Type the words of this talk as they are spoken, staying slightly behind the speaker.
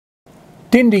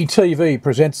Dindi TV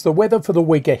presents the weather for the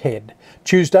week ahead.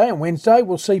 Tuesday and Wednesday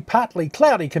will see partly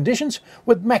cloudy conditions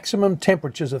with maximum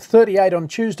temperatures of 38 on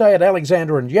Tuesday at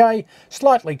Alexandra and Yea,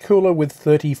 slightly cooler with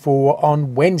 34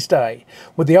 on Wednesday.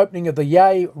 With the opening of the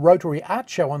Yea Rotary Art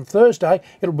Show on Thursday,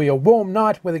 it'll be a warm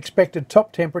night with expected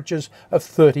top temperatures of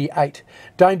 38.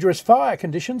 Dangerous fire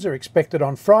conditions are expected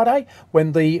on Friday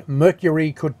when the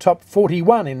mercury could top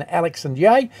 41 in Alex and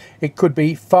Yea. It could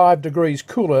be 5 degrees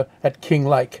cooler at King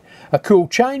Lake. A cool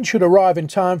change should arrive in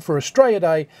time for Australia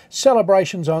Day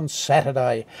celebrations on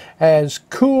Saturday, as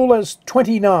cool as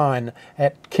 29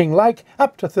 at King Lake,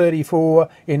 up to 34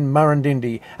 in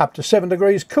Dindi, up to 7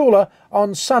 degrees cooler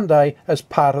on Sunday as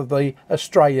part of the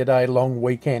Australia Day long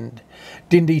weekend.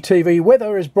 Dindi TV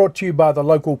weather is brought to you by the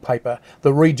local paper,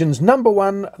 the region's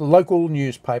 #1 local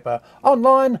newspaper,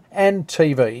 online and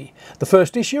TV. The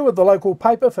first issue of the local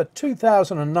paper for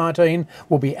 2019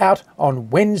 will be out on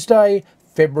Wednesday,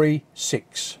 February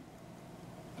 6.